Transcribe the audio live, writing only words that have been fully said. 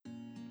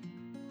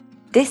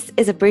This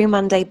is a Brew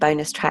Monday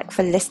bonus track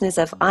for listeners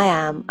of I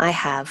Am, I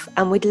Have,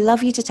 and we'd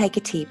love you to take a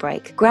tea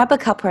break, grab a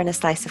cuppa and a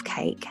slice of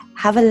cake,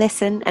 have a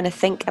listen and a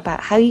think about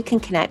how you can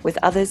connect with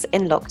others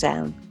in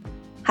lockdown.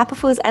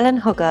 Happiful's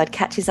Ellen Hoggard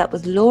catches up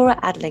with Laura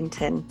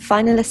Adlington,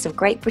 finalist of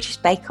Great British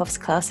Bake Off's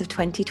class of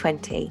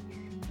 2020.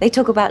 They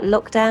talk about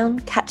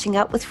lockdown, catching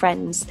up with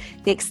friends,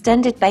 the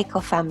extended Bake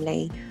Off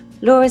family,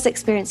 Laura's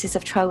experiences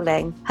of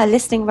trolling, her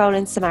listening role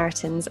in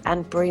Samaritans,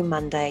 and Brew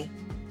Monday.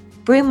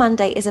 Brew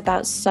Monday is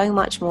about so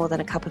much more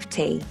than a cup of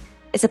tea.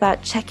 It's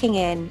about checking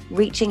in,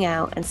 reaching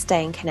out, and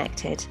staying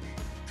connected.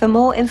 For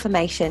more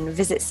information,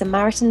 visit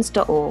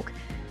samaritans.org,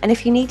 and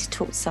if you need to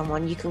talk to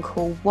someone, you can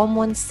call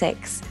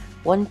 116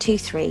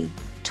 123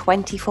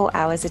 24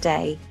 hours a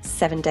day,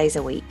 7 days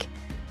a week.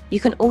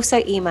 You can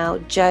also email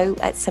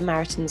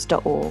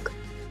joe@samaritans.org.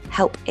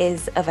 Help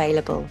is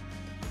available.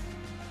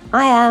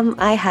 I Am,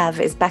 I Have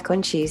is back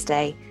on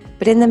Tuesday.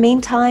 But in the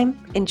meantime,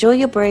 enjoy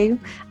your brew,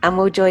 and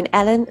we'll join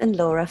Ellen and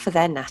Laura for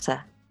their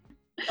natter.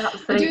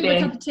 Absolutely. I do have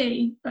a cup of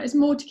tea, but it's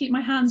more to keep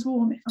my hands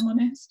warm, if I'm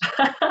honest.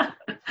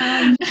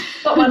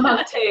 Got my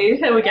mug too.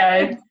 Here we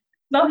go.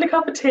 Lovely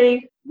cup of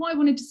tea. What I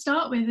wanted to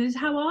start with is,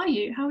 how are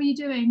you? How are you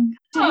doing?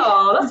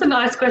 Oh, that's a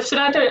nice question.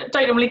 I don't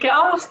normally get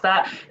asked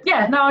that.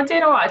 Yeah, no, I'm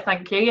doing all right,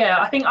 thank you.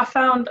 Yeah, I think I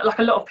found, like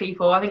a lot of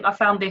people, I think I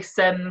found this,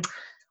 certainly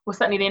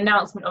the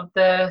announcement of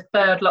the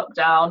third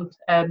lockdown,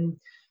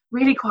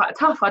 really quite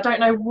tough. I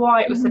don't know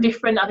why it was so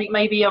different. I think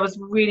maybe I was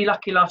really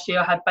lucky last year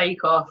I had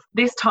Bake Off.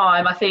 This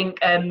time I think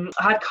I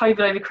had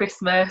COVID over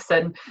Christmas,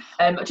 and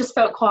I just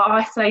felt quite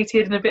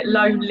isolated and a bit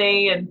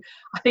lonely, and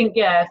I think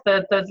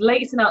the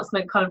latest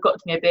announcement kind of got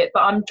to me a bit,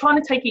 but I'm trying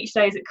to take each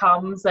day as it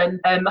comes, and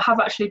I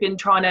have actually been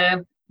trying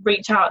to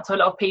reach out to a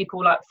lot of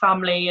people, like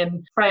family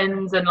and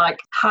friends, and like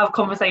have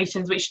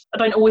conversations, which I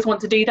don't always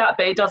want to do that,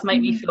 but it does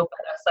make me feel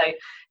better. So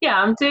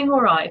yeah, I'm doing all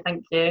right,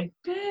 thank you.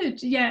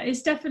 Good. Yeah,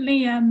 it's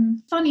definitely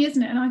funny,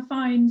 isn't it? And I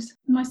find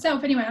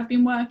myself anyway, we've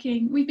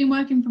been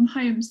working from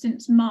home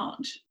since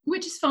March,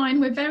 which is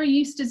fine. We're very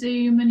used to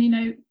Zoom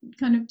and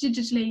kind of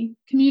digitally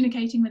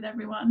communicating with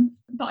everyone,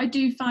 but I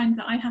do find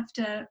that I have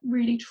to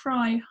really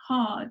try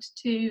hard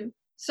to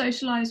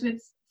socialise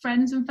with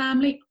friends and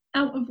family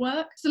out of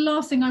work. It's the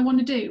last thing I want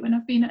to do when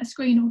I've been at a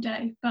screen all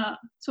day, but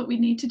it's what we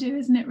need to do,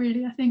 isn't it,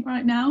 really, I think,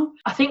 right now?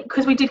 I think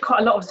because we did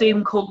quite a lot of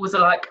Zoom calls,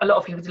 like a lot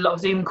of people did a lot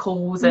of Zoom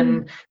calls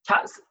and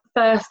chats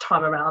first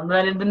time around,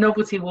 then the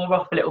novelty wore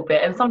off a little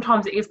bit, and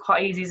sometimes it is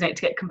quite easy, isn't it,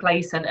 to get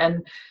complacent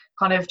and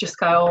kind of just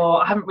go, oh,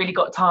 I haven't really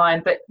got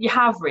time, but you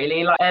have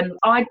really.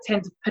 I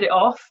tend to put it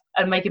off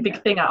and make a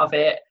big thing out of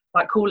it,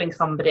 like calling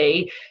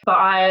somebody, but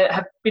I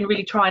have been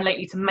really trying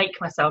lately to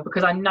make myself,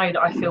 because I know that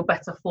I feel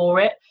better for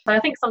it. So I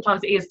think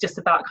sometimes it is just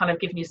about kind of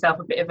giving yourself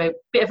a bit of a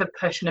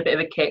push and a bit of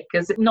a kick,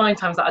 because 9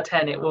 times out of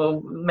 10 it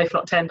will, if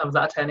not 10 times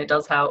out of 10, it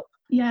does help.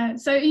 Yeah.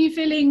 So are you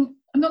feeling,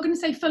 I'm not going to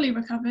say fully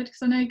recovered,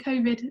 because I know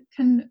COVID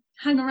can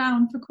hang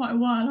around for quite a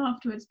while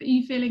afterwards, but are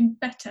you feeling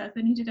better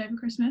than you did over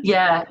Christmas?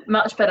 Yeah,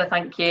 much better,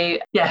 thank you.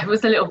 Yeah, it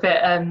was a little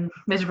bit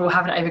miserable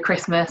having it over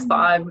Christmas, but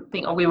I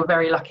think we were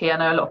very lucky. I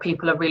know a lot of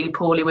people are really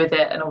poorly with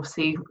it, and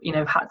obviously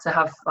had to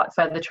have like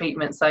further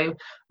treatment, so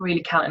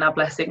really counting our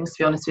blessings,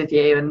 to be honest with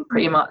you, and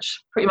pretty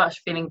much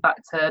feeling back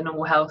to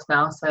normal health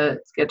now, so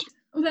it's good.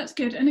 Well, that's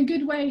good, and a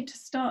good way to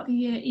start the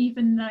year,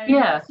 even though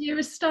the year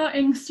is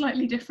starting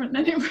slightly different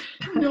than it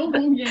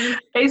normal year.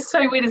 It's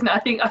so weird, isn't it?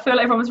 I feel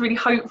like everyone was really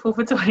hopeful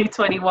for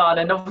 2021,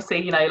 and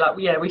obviously,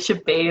 we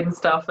should be and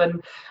stuff,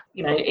 and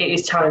it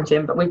is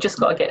challenging, but we've just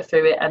got to get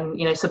through it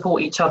and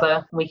support each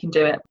other, and we can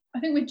do it. I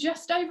think we're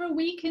just over a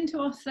week into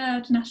our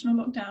third national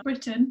lockdown,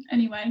 Britain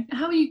anyway.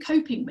 How are you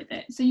coping with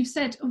it? So you've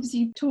said,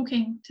 obviously,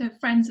 talking to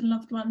friends and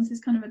loved ones is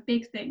kind of a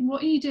big thing.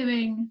 What are you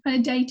doing kind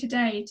of day to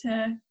day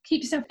to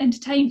keep yourself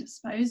entertained, I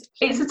suppose?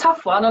 It's a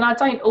tough one, and I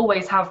don't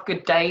always have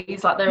good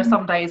days. Like, there are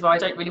some days where I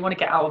don't really want to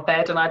get out of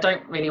bed and I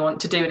don't really want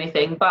to do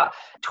anything, but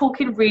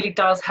talking really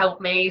does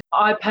help me.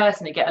 I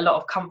personally get a lot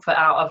of comfort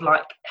out of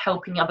like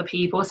helping other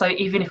people. So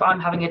even if I'm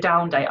having a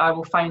down day, I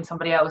will phone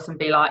somebody else and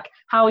be like,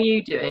 how are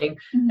you doing?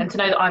 And to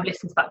know that I'm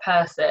listening to that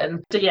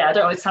person. So yeah, I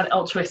don't want to sound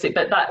altruistic,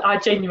 but that I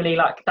genuinely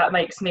that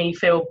makes me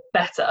feel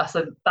better.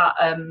 So that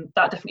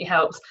definitely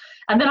helps.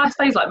 And then I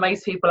suppose, like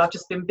most people, I've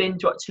just been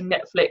binge watching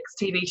Netflix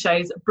TV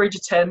shows.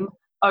 Bridgerton,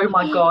 oh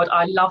my God,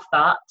 I love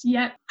that.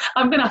 Yeah.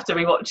 I'm going to have to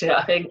rewatch it,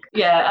 I think.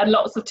 Yeah, and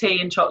lots of tea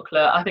and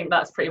chocolate. I think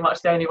that's pretty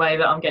much the only way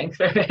that I'm getting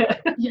through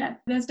it. Yeah,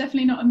 there's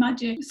definitely not a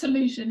magic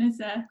solution, is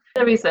there?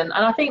 There isn't.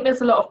 And I think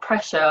there's a lot of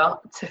pressure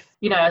to,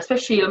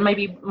 especially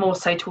maybe more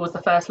so towards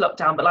the first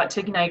lockdown, but like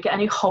to, get a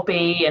new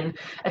hobby and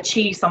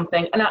achieve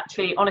something. And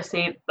actually,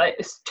 honestly, like,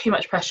 it's too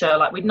much pressure.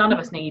 Like, none of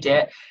us need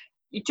it.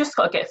 You just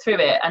got to get through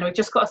it, and we've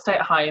just got to stay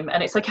at home,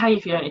 and it's okay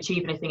if you don't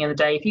achieve anything in the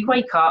day. If you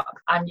wake up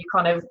and you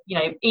kind of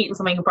eaten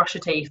something and brush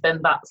your teeth, then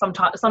that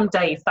some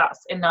days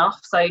that's enough.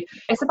 So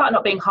it's about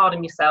not being hard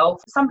on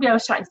yourself. Somebody I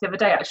was chatting to the other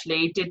day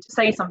actually did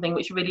say something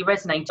which really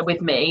resonated with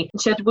me.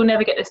 She said, we'll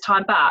never get this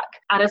time back.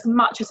 And as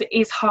much as it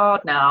is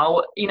hard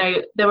now,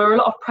 there were a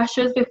lot of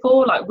pressures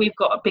before. Like, we've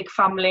got a big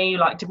family,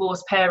 like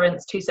divorced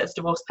parents, 2 sets of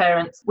divorced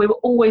parents. We were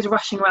always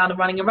rushing around and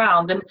running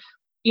around, and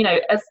you know,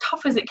 as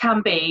tough as it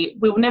can be,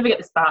 we will never get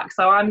this back.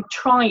 So I'm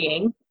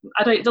trying,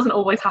 it doesn't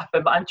always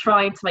happen, but I'm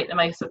trying to make the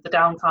most of the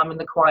downtime and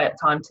the quiet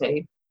time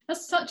too.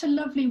 That's such a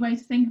lovely way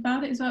to think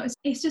about it as well.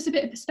 It's just a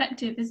bit of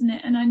perspective, isn't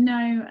it? And I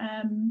know,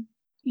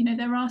 you know,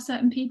 there are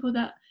certain people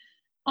that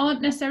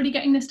aren't necessarily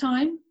getting this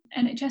time.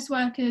 NHS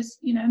workers,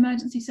 you know,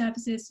 emergency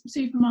services,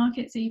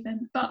 supermarkets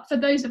even. But for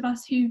those of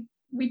us who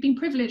we've been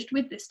privileged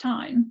with this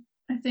time,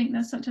 I think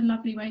that's such a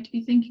lovely way to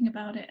be thinking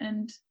about it.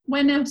 And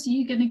when else are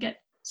you going to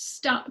get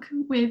stuck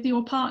with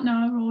your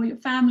partner or your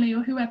family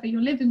or whoever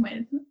you're living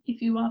with,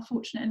 if you are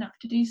fortunate enough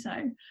to do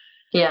so?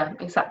 Yeah,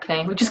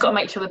 exactly. We've just got to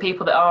make sure the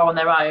people that are on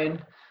their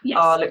own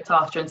are looked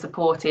after and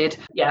supported.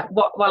 Yeah,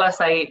 while I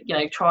say, you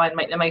know, try and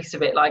make the most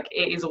of it, like,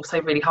 it is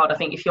also really hard. I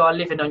think if you are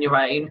living on your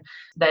own,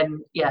 then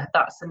yeah,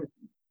 that's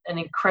an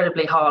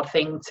incredibly hard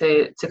thing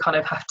to kind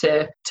of have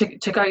to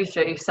go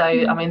through. So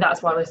I mean,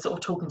 that's why we're sort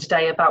of talking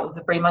today about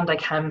the Blue Monday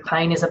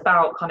campaign, is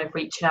about kind of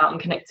reaching out and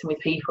connecting with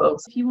people.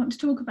 If you want to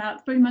talk about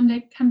the Blue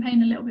Monday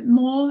campaign a little bit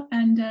more,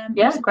 and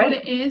what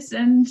it is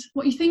and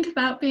what you think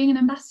about being an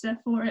ambassador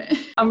for it.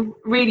 I'm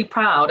really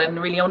proud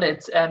and really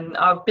honoured.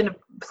 I've been a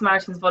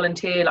Samaritans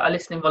volunteer, like a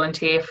listening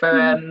volunteer, for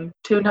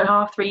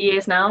 2.5-3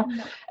 years now,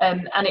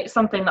 and it's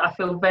something that I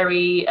feel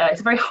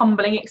it's a very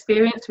humbling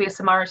experience to be a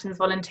Samaritans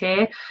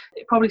volunteer.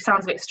 It probably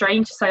sounds a bit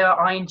strange to say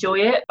I enjoy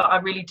it, but I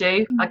really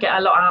do. I get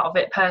a lot out of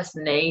it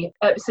personally.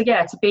 So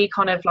yeah, to be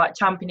kind of like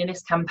championing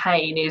this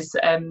campaign is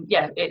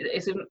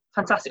it's a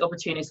fantastic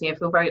opportunity. I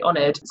feel very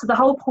honoured. So the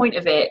whole point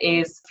of it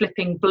is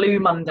flipping Blue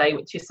Monday,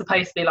 which is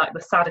supposed to be like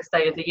the saddest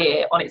day of the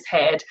year, on its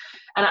head.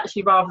 And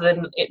actually, rather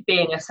than it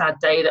being a sad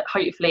day, that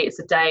hopefully it's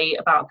a day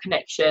about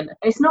connection.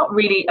 It's not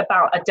really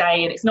about a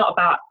day, and it's not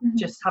about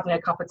just having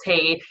a cup of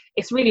tea.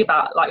 It's really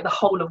about like the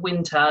whole of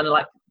winter, and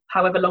like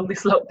however long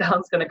this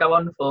lockdown's going to go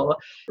on for.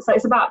 So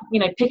it's about,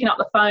 you know, picking up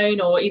the phone,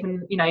 or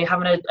even, you know,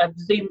 having a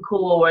Zoom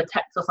call or a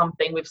text or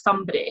something with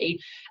somebody,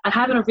 and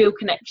having a real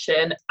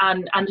connection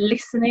and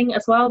listening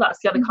as well. That's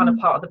the other kind of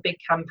part of the big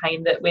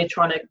campaign, that we're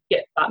trying to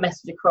get that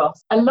message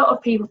across. A lot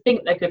of people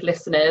think they're good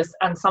listeners,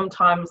 and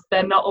sometimes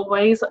they're not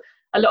always.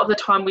 A lot of the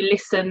time we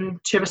listen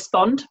to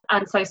respond,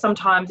 and so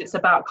sometimes it's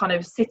about kind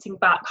of sitting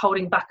back,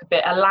 holding back a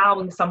bit,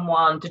 allowing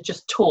someone to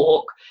just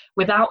talk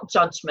without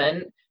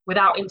judgment,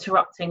 without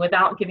interrupting,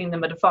 without giving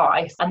them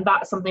advice. And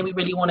that's something we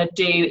really want to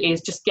do,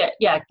 is just get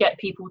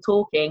people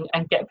talking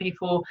and get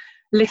people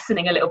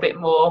listening a little bit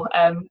more.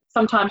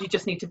 Sometimes you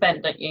just need to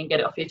vent, don't you, and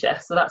get it off your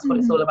chest. So that's what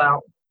it's all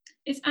about.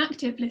 It's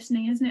active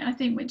listening, isn't it? I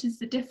think, which is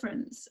the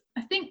difference.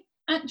 I think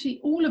actually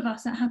all of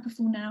us at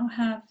Happiful now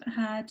have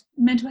had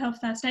mental health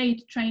first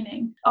aid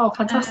training. Oh,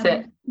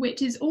 fantastic.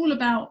 Which is all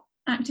about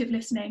active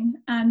listening,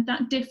 and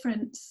that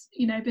difference,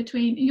 you know,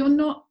 between, you're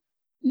not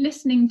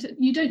listening to,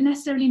 you don't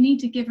necessarily need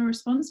to give a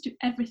response to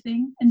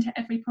everything and to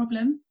every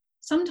problem.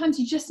 Sometimes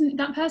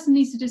that person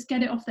needs to just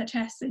get it off their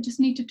chest. They just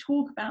need to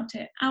talk about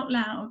it out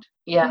loud.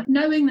 Yeah.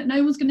 Knowing that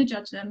no one's going to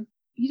judge them.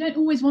 You don't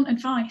always want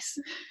advice.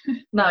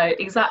 No,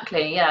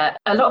 exactly. Yeah,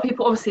 a lot of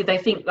people, obviously, they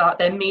think that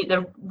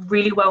they're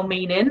really well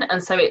meaning,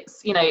 and so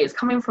it's, you know, it's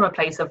coming from a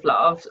place of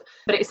love.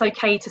 But it's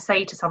okay to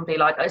say to somebody,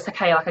 like, it's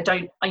okay, like, I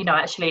don't, you know,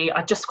 actually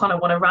I just kind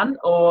of want to rant,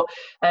 or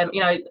you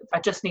know, I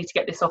just need to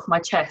get this off my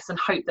chest, and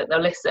hope that they'll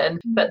listen.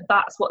 But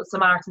that's what the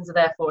Samaritans are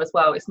there for as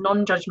well. It's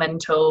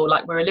non-judgmental.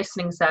 Like, we're a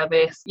listening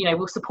service, you know,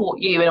 we'll support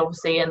you, and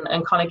obviously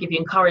and kind of give you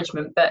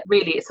encouragement, but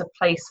really it's a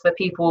place for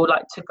people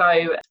like to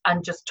go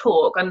and just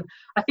talk. And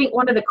I think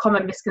one of the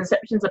common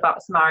misconceptions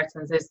about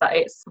Samaritans is that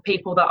it's for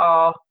people that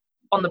are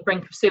on the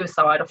brink of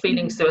suicide or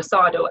feeling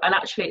suicidal, and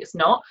actually it's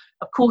not.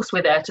 Of course,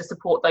 we're there to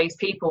support those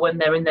people when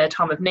they're in their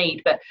time of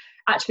need, but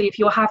actually if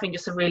you're having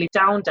just a really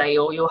down day,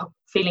 or you're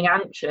feeling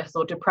anxious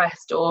or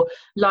depressed or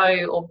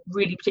low or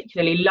really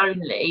particularly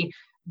lonely,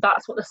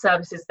 that's what the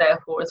service is there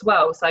for as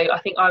well. So I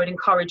think I would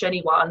encourage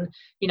anyone,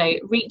 you know,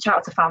 reach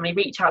out to family,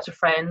 reach out to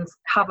friends,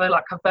 have a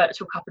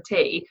virtual cup of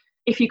tea.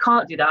 If you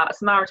can't do that,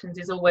 Samaritans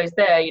is always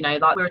there, you know,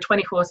 like, we're a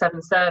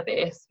 24/7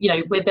 service, you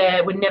know, we're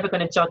there, we're never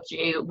going to judge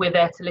you, we're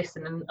there to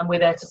listen, and we're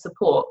there to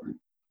support.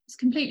 It's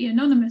completely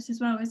anonymous as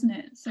well, isn't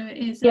it? So it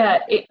is. Yeah,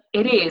 it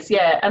is,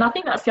 yeah. And I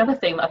think that's the other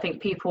thing that I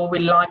think people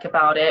really like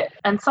about it.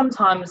 And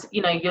sometimes,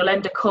 you know, you'll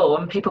end a call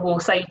and people will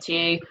say to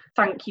you,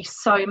 thank you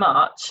so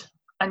much.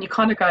 And you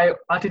kind of go,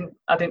 I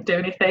didn't do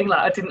anything, like,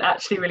 I didn't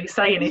actually really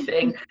say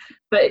anything.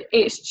 But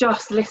it's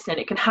just listening.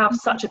 It can have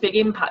such a big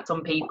impact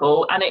on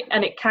people, and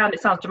it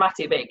sounds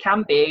dramatic, but it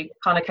can be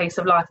kind of case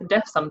of life and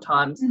death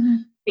sometimes.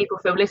 People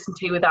feel listened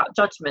to without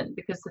judgment,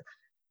 because,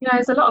 you know,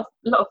 there's a lot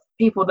of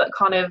people that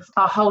kind of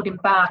are holding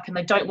back, and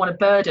they don't want to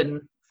burden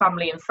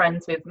family and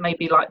friends with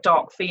maybe like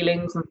dark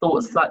feelings and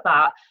thoughts like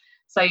that.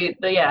 So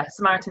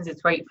Samaritans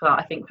is great for that,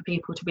 I think, for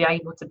people to be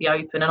able to be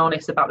open and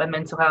honest about their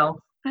mental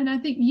health. And I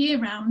think year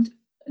round,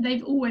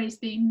 they've always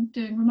been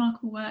doing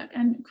remarkable work,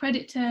 and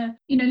credit to,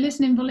 you know,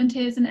 listening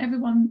volunteers and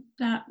everyone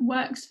that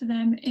works for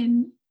them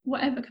in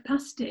whatever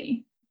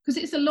capacity,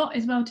 because it's a lot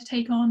as well to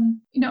take on.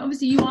 You know,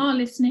 obviously you are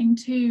listening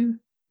to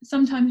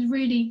sometimes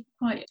really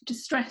quite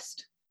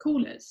distressed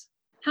callers.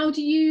 How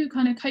do you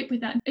kind of cope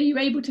with that? Are you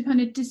able to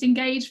kind of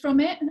disengage from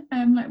it?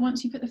 Like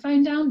once you put the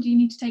phone down, do you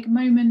need to take a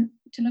moment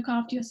to look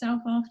after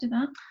yourself after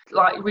that?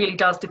 Like, it really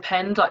does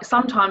depend. Like,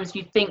 sometimes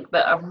you think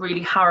that a really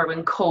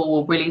harrowing call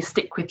will really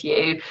stick with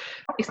you.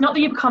 It's not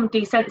that you become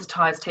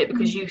desensitized to it,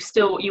 because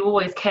you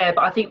always care,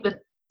 but I think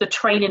that the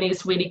training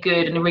is really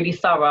good and really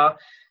thorough,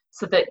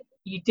 so that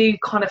you do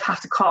kind of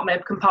have to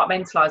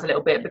compartmentalize a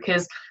little bit,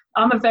 because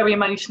I'm a very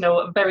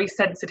emotional, very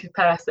sensitive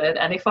person,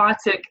 and if I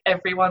took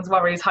everyone's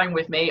worries home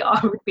with me, I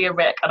would be a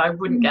wreck and I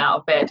wouldn't get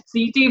out of bed. So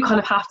you do kind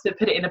of have to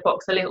put it in a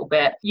box a little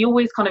bit. You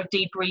always kind of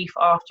debrief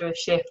after a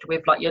shift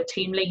with like your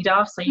team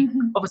leader. So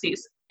you obviously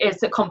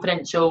it's a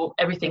confidential,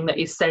 everything that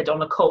is said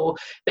on a call,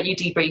 but you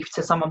debrief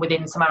to someone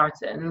within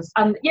Samaritans.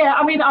 And yeah,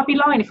 I mean, I'd be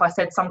lying if I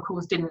said some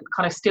calls didn't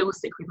kind of still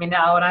stick with me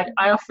now. And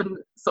I often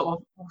sort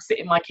of will sit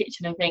in my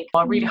kitchen and think,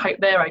 I really hope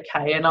they're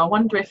okay, and I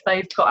wonder if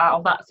they've got out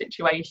of that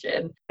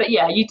situation. But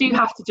yeah, you do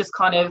have to just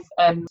kind of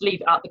leave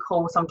it at the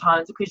call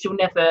sometimes, because you'll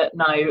never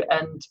know.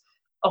 And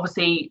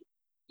obviously,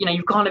 you know,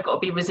 you've kind of got to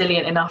be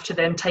resilient enough to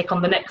then take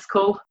on the next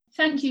call.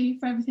 Thank you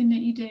for everything that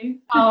you do.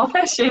 Oh,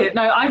 bless you.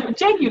 No, I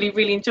genuinely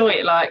really enjoy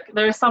it. Like,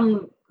 there are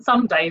some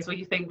days where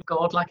you think,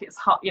 God, like, it's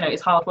hard, you know,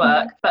 it's hard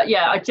work. But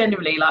yeah, I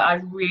genuinely, like, I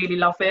really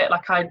love it.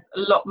 Like,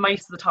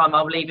 most of the time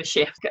I'll leave a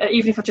shift,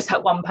 even if I just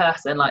help one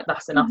person, like,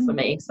 that's enough for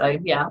me. So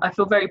yeah, I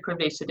feel very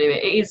privileged to do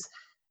it.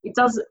 It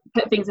does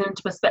put things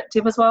into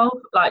perspective as well,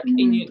 like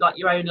in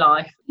your own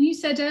life. You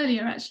said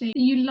earlier, actually,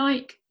 you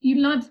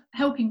love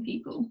helping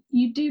people.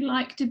 You do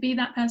like to be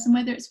that person,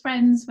 whether it's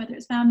friends, whether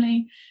it's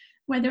family,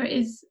 whether it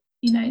is,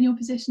 you know, in your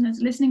position as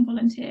a listening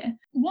volunteer.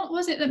 What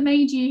was it that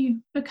made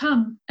you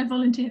become a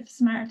volunteer for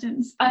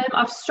Samaritans?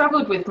 I've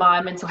struggled with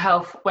my mental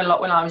health when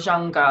I was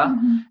younger.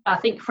 I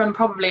think from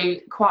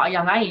probably quite a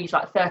young age,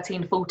 like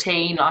 13,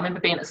 14, I remember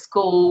being at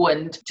school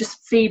and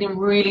just feeling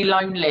really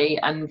lonely.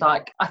 And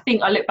like, I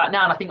think I look back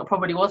now and I think I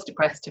probably was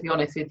depressed, to be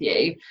honest with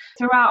you.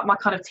 Throughout my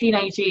kind of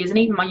teenage years and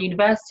even my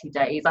university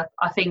days,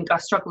 I think I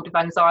struggled with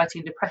anxiety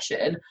and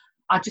depression.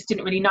 I just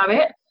didn't really know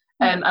it.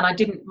 And I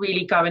didn't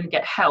really go and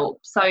get help.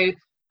 So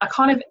I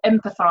kind of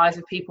empathise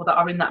with people that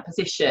are in that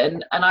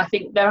position. And I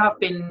think there have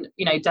been,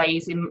 you know,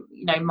 days in,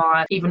 you know,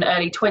 my even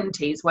early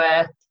 20s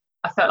where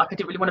I felt like I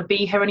didn't really want to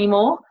be here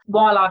anymore.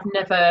 While I've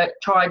never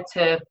tried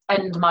to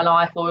end my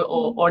life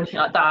or anything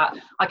like that,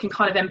 I can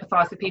kind of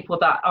empathise with people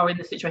that are in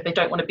the situation they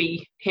don't want to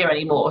be here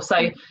anymore.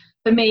 So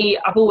for me,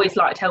 I've always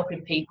liked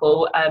helping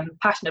people,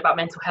 passionate about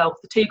mental health.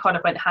 The two kind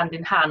of went hand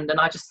in hand. And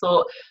I just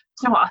thought,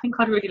 you know what, I think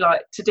I'd really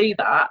like to do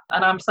that.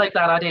 And I'm so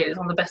glad I did. It's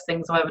one of the best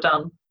things I've ever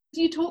done.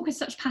 You talk with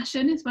such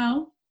passion as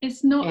well.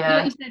 It's not,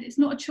 like you said, it's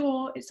not a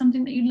chore. It's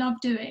something that you love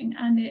doing,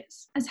 and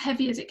it's as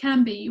heavy as it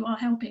can be. You are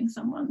helping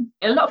someone.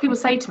 A lot of people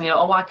say to me,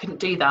 oh, I couldn't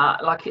do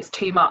that. Like, it's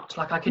too much.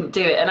 Like, I couldn't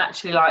do it. And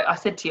actually, like I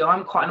said to you,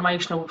 I'm quite an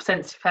emotional,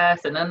 sensitive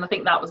person. And I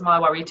think that was my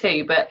worry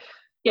too. But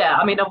yeah,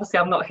 I mean, obviously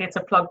I'm not here to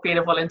plug being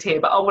a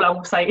volunteer, but all I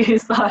will say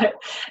is like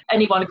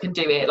anyone can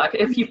do it. Like,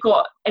 if you've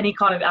got any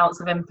kind of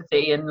ounce of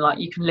empathy and like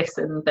you can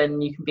listen,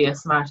 then you can be a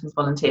Samaritans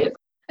volunteer.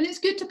 And it's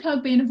good to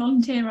plug being a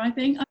volunteer, I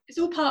think. It's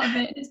all part of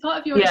it. It's part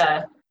of your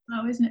experience as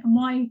well, isn't it? And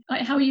why,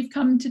 like, how you've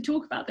come to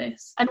talk about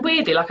this. And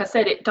weirdly, like I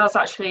said, it does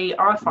actually,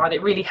 I find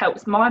it really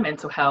helps my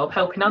mental health,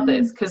 helping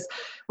others. Because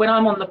when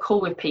I'm on the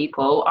call with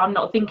people, I'm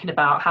not thinking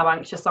about how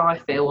anxious I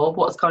feel or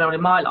what's going on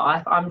in my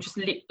life. I'm just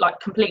like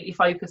completely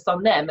focused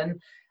on them.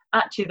 And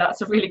actually,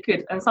 that's a really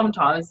good, and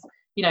sometimes,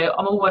 you know,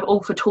 I'm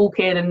all for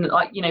talking and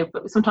like, you know,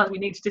 but sometimes we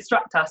need to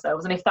distract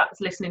ourselves. And if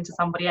that's listening to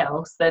somebody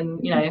else, then,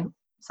 you know,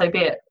 so be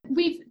it.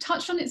 We've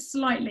touched on it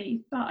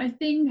slightly, but I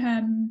think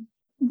I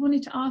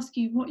wanted to ask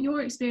you what your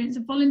experience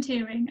of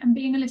volunteering and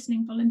being a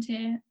listening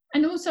volunteer,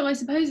 and also I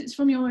suppose it's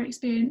from your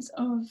experience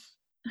of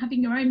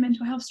having your own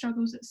mental health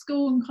struggles at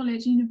school and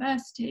college and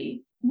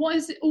university. What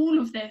has all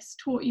of this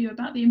taught you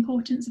about the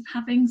importance of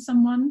having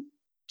someone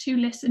to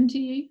listen to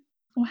you,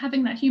 or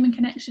having that human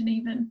connection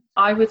even?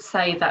 I would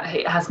say that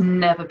it has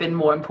never been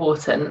more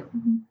important,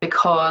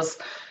 because,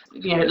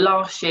 you know,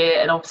 last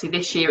year and obviously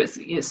this year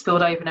it's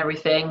spilled over and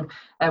everything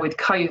with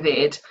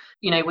COVID.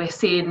 You know, we're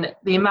seeing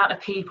the amount of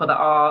people that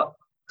are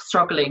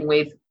struggling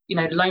with, you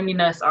know,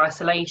 loneliness,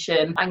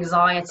 isolation,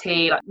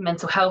 anxiety, like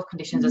mental health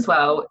conditions as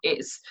well.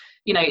 It's,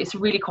 you know, it's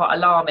really quite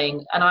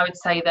alarming. And I would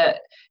say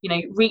that, you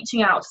know,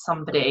 reaching out to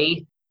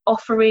somebody,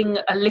 offering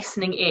a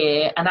listening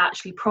ear and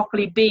actually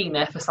properly being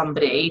there for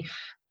somebody,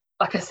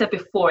 like I said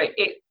before,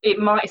 it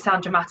might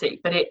sound dramatic,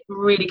 but it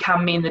really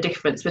can mean the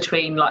difference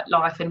between like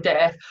life and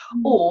death,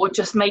 or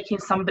just making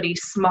somebody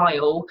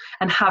smile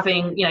and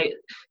having, you know,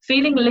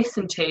 feeling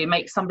listened to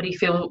makes somebody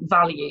feel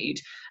valued,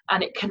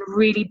 and it can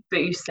really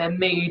boost their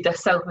mood, their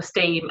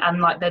self-esteem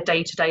and like their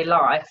day-to-day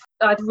life.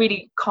 I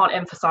really can't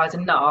emphasize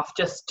enough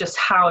just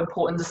how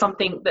important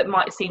something that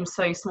might seem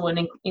so small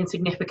and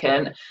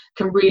insignificant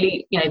can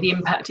really, you know, the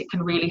impact it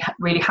can really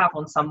have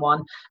on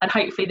someone. And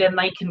hopefully then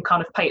they can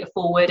kind of pay it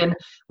forward and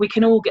we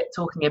can all get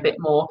talking a bit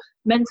more.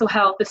 Mental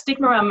health, the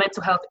stigma around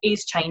mental health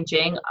is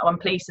changing, I'm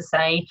pleased to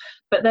say,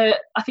 but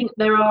I think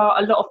there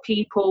are a lot of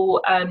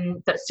people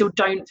that still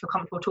don't feel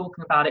comfortable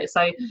talking about it.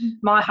 So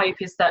my hope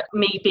is that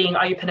me being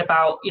open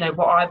about, you know,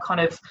 what I've kind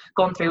of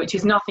gone through, which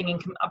is nothing in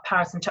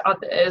comparison to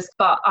others,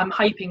 but I'm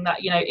hoping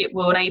that, you know, it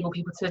will enable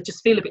people to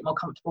just feel a bit more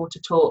comfortable to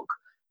talk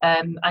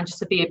and just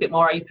to be a bit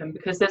more open,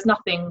 because there's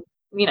nothing,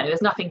 you know,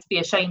 there's nothing to be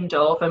ashamed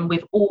of, and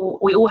we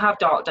all have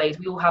dark days,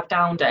 we all have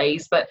down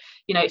days, but,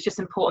 you know, it's just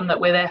important that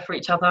we're there for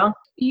each other.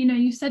 You know,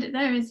 you said it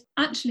there, is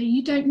actually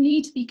you don't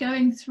need to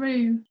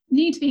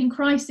be in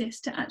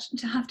crisis to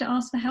have to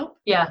ask for help.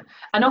 Yeah,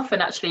 and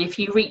often actually if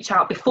you reach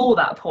out before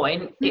that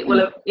point, it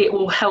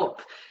will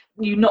help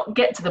you not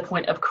get to the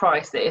point of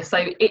crisis.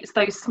 So it's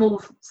those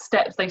small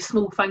steps, those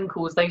small phone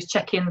calls, those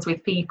check-ins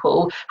with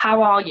people.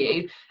 How are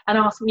you? And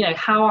ask, you know,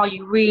 how are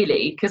you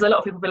really? Because a lot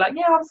of people will be like,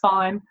 yeah, I'm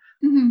fine.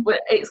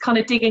 It's kind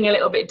of digging a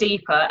little bit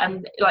deeper,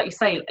 and like you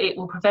say, it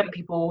will prevent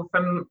people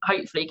from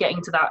hopefully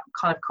getting to that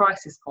kind of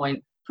crisis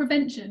point.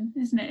 Prevention,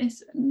 isn't it?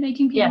 It's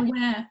making people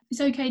aware.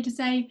 It's okay to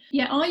say,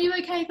 yeah, are you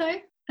okay though?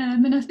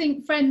 And I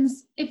think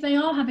friends, if they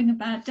are having a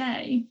bad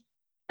day,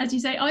 as you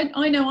say,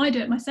 I know I do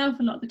it myself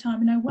a lot of the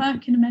time, and I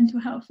work in a mental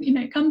health, you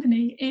know,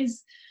 company,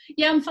 is,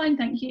 yeah, I'm fine,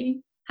 thank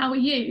you. How are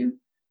you?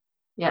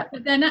 Yeah.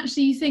 But then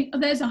actually you think, oh,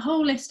 there's a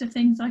whole list of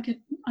things I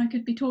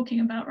could be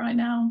talking about right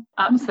now.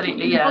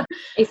 Absolutely, yeah.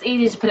 It's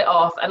easy to put it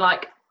off, and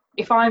like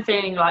if I'm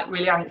feeling like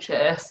really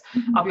anxious,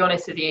 I'll be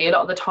honest with you, a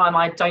lot of the time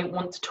I don't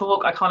want to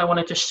talk. I kind of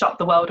want to just shut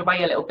the world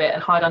away a little bit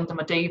and hide under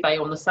my duvet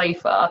on the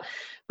sofa.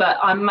 But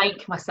I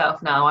make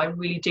myself now, I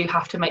really do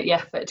have to make the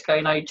effort to go,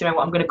 no, do you know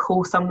what, I'm going to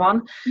call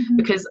someone,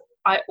 because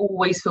I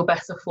always feel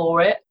better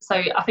for it. So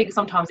I think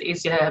sometimes it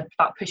is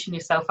about pushing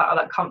yourself out of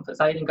that comfort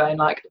zone and going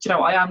like, do you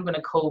know what, I am going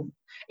to call,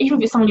 even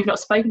if it's someone you've not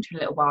spoken to in a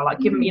little while, like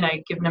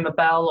giving them a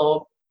bell,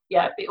 or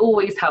it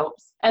always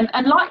helps. And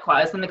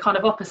likewise, and the kind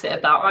of opposite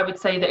of that, I would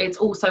say that it's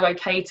also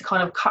okay to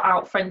kind of cut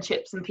out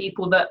friendships and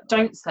people that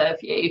don't serve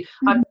you.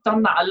 I've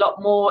done that a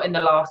lot more in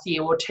the last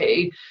year or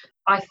two.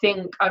 I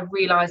think I've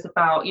realised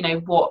about, you know,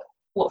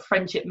 what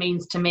friendship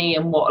means to me,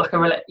 and what like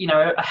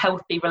a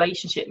healthy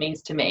relationship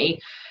means to me.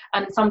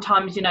 And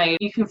sometimes, you know,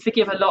 you can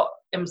forgive a lot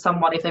in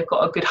someone if they've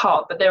got a good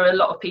heart, but there are a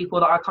lot of people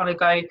that I kind of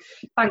go,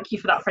 thank you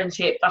for that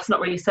friendship, that's not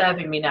really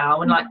serving me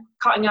now. And like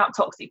cutting out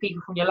toxic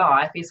people from your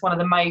life is one of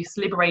the most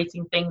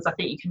liberating things I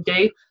think you can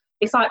do.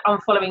 It's like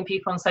unfollowing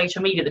people on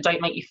social media that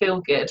don't make you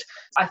feel good.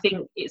 I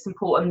think it's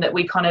important that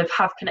we kind of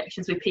have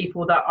connections with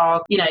people that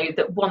are, you know,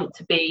 that want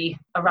to be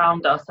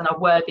around us and are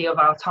worthy of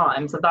our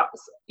time. So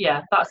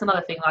that's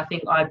another thing I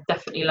think I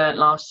definitely learned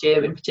last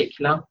year in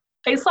particular.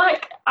 It's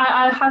like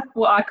I have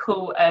what I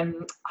call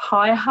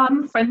high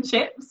hun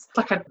friendships,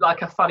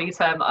 like a funny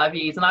term that I've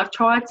used, and I've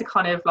tried to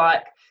kind of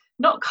like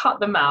not cut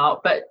them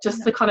out, but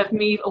just to kind of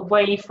move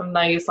away from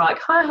those like,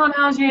 hi hun,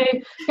 how's you?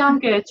 Yeah, I'm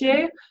good,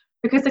 you?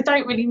 Because they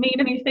don't really mean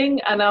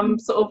anything. And I'm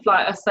sort of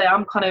like, I say,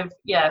 I'm kind of,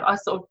 I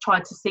sort of try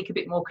to seek a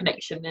bit more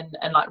connection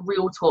and like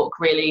real talk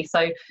really.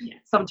 So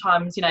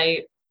sometimes, you know,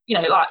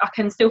 like I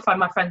can still phone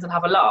my friends and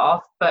have a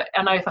laugh, but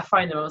I know if I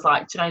phone them and was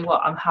like, do you know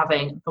what, I'm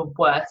having the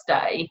worst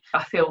day,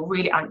 I feel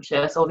really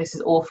anxious, or this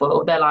is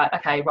awful, they're like,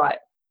 okay, right,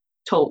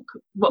 talk,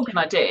 what can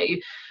I do?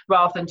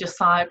 Rather than just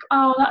like,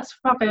 oh, that's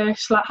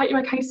rubbish, like, hope you're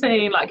okay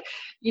soon, like,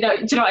 you know,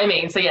 do you know what I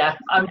mean? So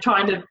I'm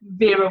trying to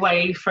veer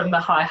away from the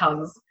high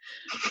huns.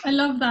 I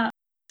love that.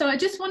 So I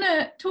just want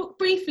to talk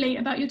briefly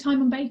about your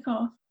time on Bake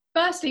Off.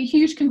 Firstly,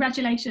 huge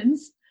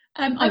congratulations.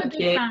 I'm a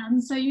big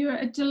fan, so you were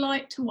a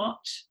delight to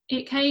watch.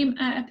 It came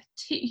at a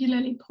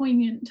particularly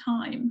poignant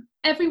time.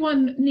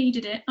 Everyone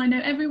needed it. I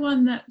know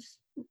everyone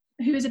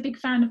who is a big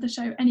fan of the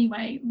show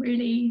anyway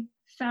really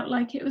felt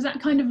like it was that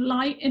kind of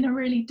light in a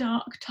really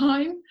dark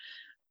time.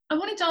 I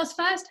wanted to ask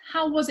first,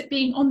 how was it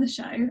being on the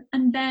show?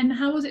 And then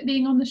how was it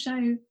being on the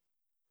show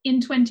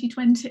in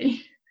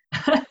 2020?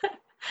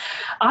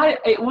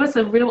 It was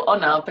a real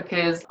honour,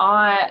 because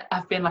I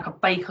have been like a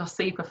Bake Off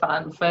super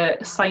fan for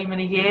so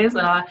many years,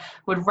 and I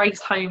would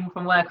race home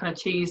from work on a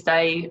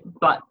Tuesday,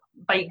 like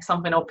bake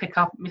something or pick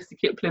up Mr.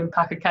 Kipling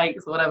pack of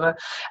cakes or whatever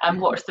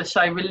and watch the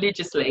show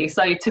religiously.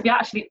 So to be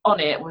actually on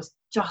it was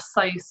just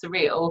so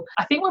surreal.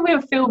 I think when we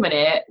were filming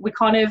it,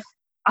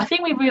 I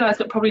think we realised,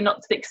 but probably not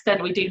to the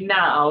extent we do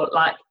now,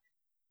 like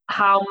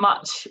how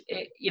much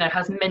it, you know,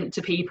 has meant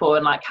to people,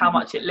 and like how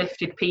much it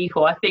lifted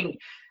people. I think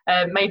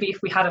maybe if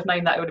we had have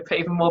known that, it would have put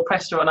even more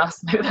pressure on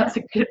us. Maybe that's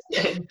a good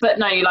thing. But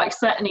no, like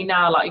certainly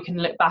now, like you can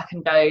look back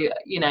and go,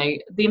 you know,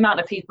 the amount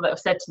of people that have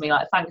said to me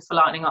like, thanks for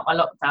lightening up my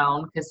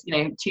lockdown, because, you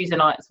know, Tuesday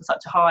nights were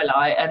such a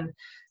highlight, and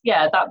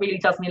that really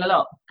does mean a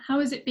lot. How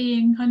is it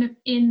being kind of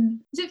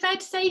is it fair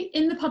to say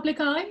in the public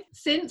eye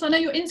since? I know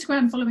your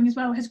Instagram following as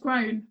well has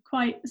grown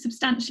quite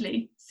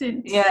substantially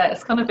since. Yeah,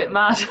 it's kind of a bit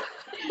mad.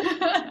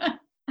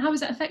 How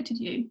has that affected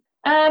you?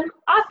 I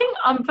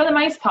think for the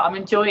most part I'm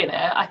enjoying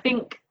it. I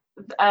think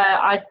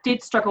I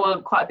did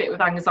struggle quite a bit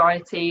with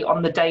anxiety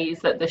on the days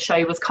that the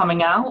show was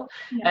coming out,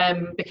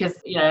 because,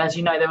 you know, as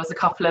you know, there was a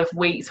couple of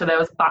weeks where there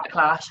was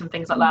backlash and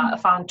things like that. I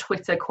found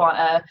Twitter quite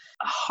a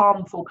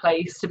harmful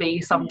place to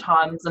be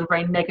sometimes, and a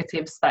very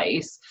negative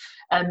space.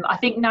 I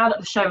think now that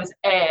the show has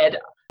aired,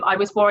 I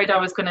was worried I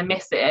was going to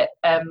miss it.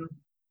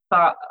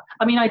 But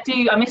I mean, I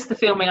miss the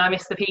filming, I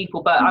miss the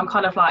people, but I'm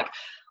kind of like,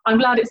 I'm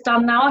glad it's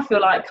done now. I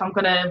feel like I'm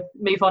going to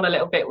move on a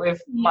little bit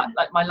with my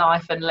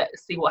life, and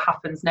let's see what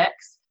happens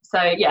next.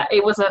 So yeah,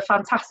 it was a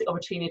fantastic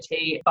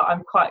opportunity, but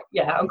I'm quite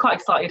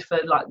excited for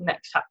like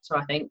next chapter,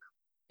 I think.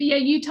 But yeah,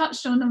 you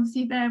touched on,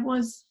 obviously there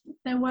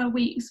were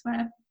weeks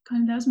where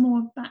kind of there was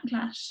more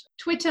backlash.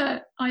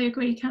 Twitter, I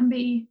agree, can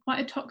be quite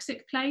a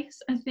toxic place,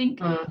 I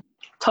think.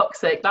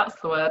 Toxic, that's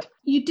the word.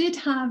 You did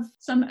have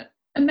some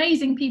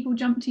amazing people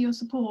jump to your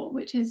support,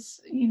 which is,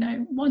 you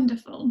know,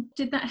 wonderful.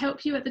 Did that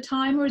help you at the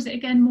time, or is it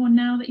again more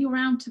now that you're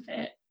out of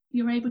it,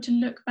 you're able to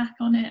look back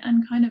on it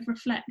and kind of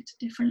reflect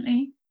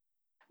differently?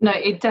 No,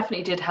 it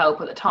definitely did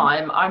help at the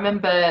time. I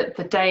remember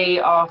the day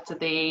after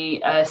the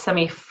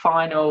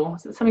semi-final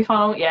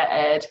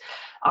aired,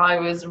 I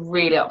was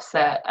really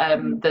upset.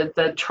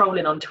 The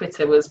trolling on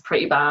Twitter was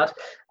pretty bad.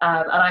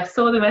 And I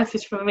saw the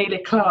message from Emilia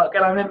Clarke,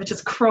 and I remember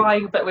just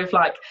crying, but with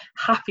like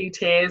happy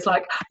tears,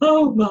 like,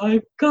 oh my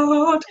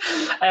God.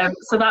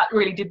 So that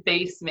really did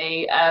boost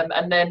me.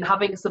 And then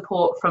having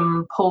support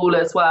from Paul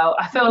as well,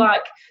 I feel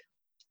like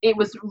it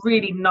was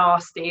really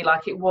nasty,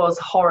 like it was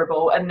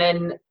horrible. And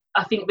then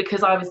I think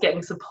because I was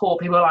getting support,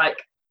 people were like,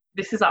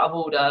 this is out of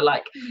order.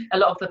 Like a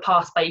lot of the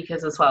past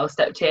bakers as well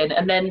stepped in,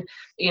 and then,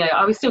 you know,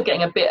 I was still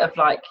getting a bit of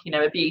like, you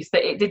know, abuse,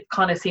 but it did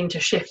kind of seem to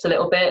shift a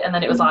little bit. And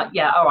then it was like,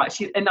 yeah, all right,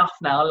 she's enough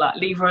now, like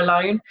leave her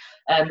alone.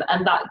 And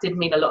that did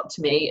mean a lot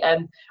to me.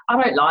 I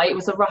won't lie, it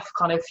was a rough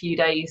kind of few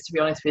days, to be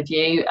honest with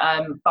you.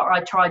 But I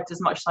tried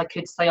as much as I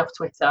could stay off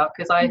Twitter,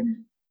 because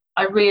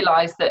I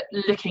realised that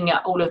looking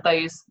at all of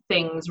those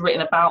things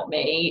written about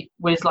me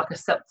was like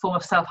a form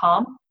of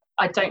self-harm.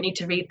 I don't need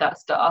to read that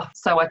stuff,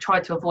 so I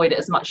tried to avoid it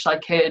as much as I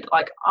could.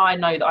 Like, I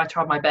know that I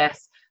tried my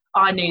best.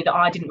 I knew that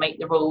I didn't make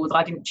the rules.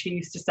 I didn't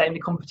choose to stay in the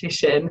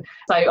competition.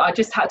 So I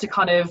just had to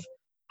kind of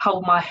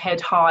hold my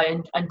head high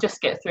and just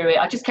get through it.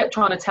 I just kept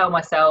trying to tell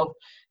myself,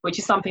 which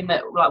is something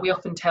that like we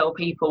often tell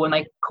people when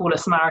they call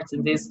us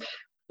Samaritans, is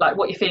like,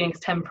 what you're feeling is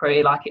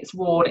temporary. Like, it's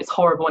raw and it's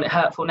horrible and it's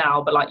hurtful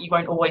now, but like you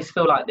won't always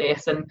feel like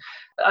this. And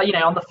you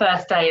know, on the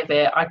first day of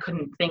it, I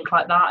couldn't think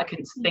like that. I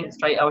couldn't think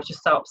straight. I was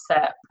just so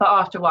upset. But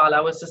after a while,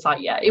 I was just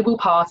like, yeah, it will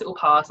pass. It will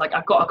pass. Like,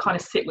 I've got to kind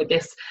of sit with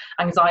this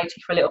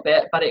anxiety for a little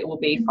bit, but it will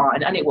be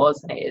fine. And it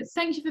was, and it is.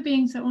 Thank you for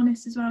being so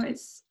honest as well.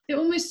 It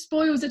almost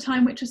spoils a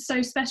time which was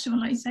so special,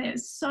 and like you say,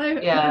 it's so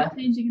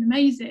life-changing and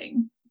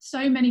amazing.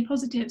 So many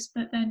positives,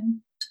 but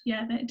then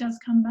that it does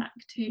come back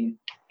to.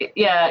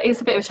 Yeah,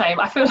 it's a bit of a shame.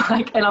 I feel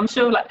like, and I'm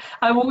sure, like,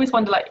 I always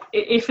wonder, like,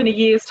 if in a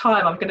year's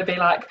time I'm going to be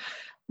like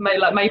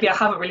maybe I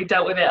haven't really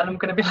dealt with it, and I'm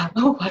going to be like,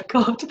 oh my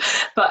God.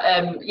 But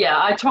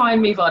I try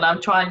and move on.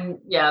 I'm trying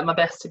my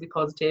best to be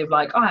positive.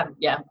 Like, I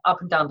have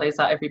up and down days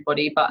like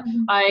everybody, but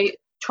I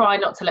try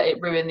not to let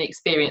it ruin the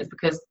experience,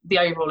 because the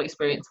overall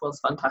experience was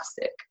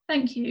fantastic.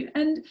 Thank you.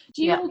 And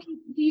do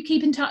you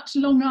keep in touch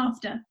long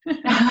after?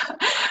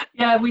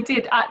 Yeah, we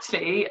did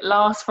actually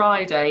last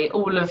Friday.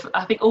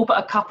 I think all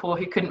but a couple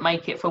who couldn't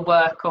make it for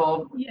work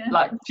or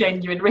like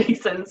genuine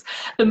reasons.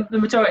 The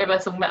majority of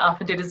us all met up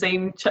and did a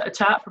Zoom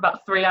chat for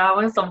about 3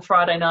 hours on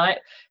Friday night,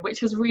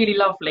 which was really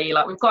lovely.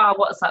 Like, we've got our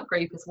WhatsApp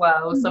group as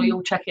well, so we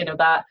all check in with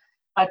that.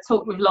 I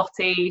talked with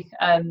Lottie,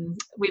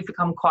 we've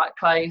become quite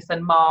close,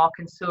 and Mark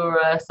and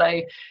Sura.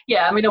 So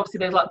yeah, I mean, obviously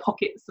there's like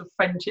pockets of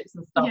friendships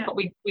and stuff, but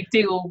we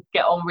do all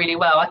get on really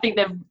well. I think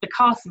the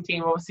casting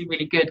team are obviously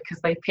really good,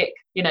 because they pick,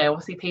 you know,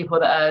 obviously people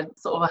that are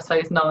sort of, I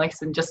suppose,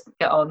 nice and just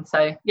get on.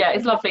 So yeah,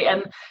 it's lovely.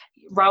 And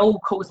Raoul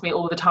calls me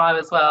all the time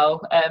as well,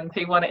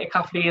 who won it a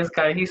couple of years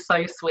ago. He's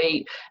so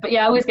sweet. But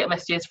yeah, I always get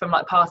messages from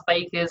like past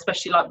bakers,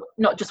 especially like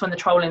not just when the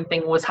trolling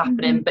thing was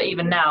happening, but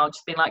even now,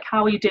 just being like,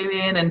 how are you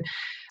doing? And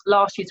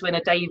last year's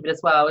winner David as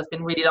well has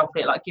been really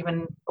lovely, like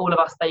giving all of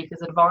us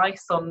bakers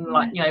advice on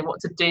like, you know, what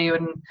to do,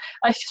 and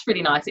it's just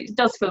really nice. It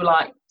does feel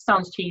like,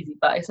 sounds cheesy,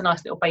 but it's a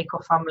nice little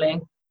bake-off family.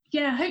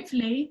 Yeah,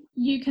 hopefully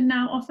you can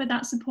now offer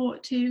that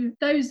support to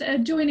those that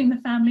are joining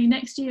the family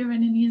next year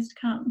and in years to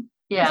come.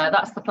 Yeah,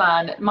 that's the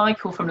plan.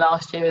 Michael from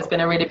last year has been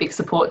a really big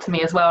support to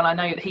me as well, and I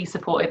know that he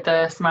supported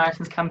the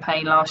Samaritans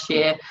campaign last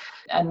year,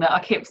 and I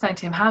kept saying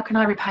to him, how can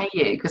I repay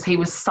you? Because he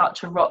was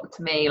such a rock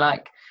to me,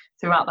 like,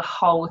 throughout the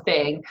whole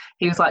thing.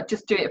 He was like,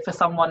 just do it for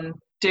someone,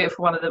 do it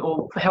for one of them,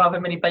 or for however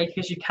many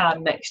bakers you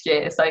can next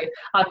year. So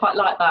I quite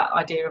like that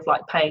idea of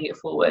like paying it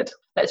forward.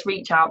 Let's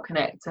reach out,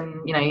 connect,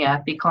 and, you know,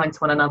 be kind to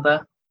one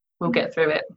another. We'll get through it.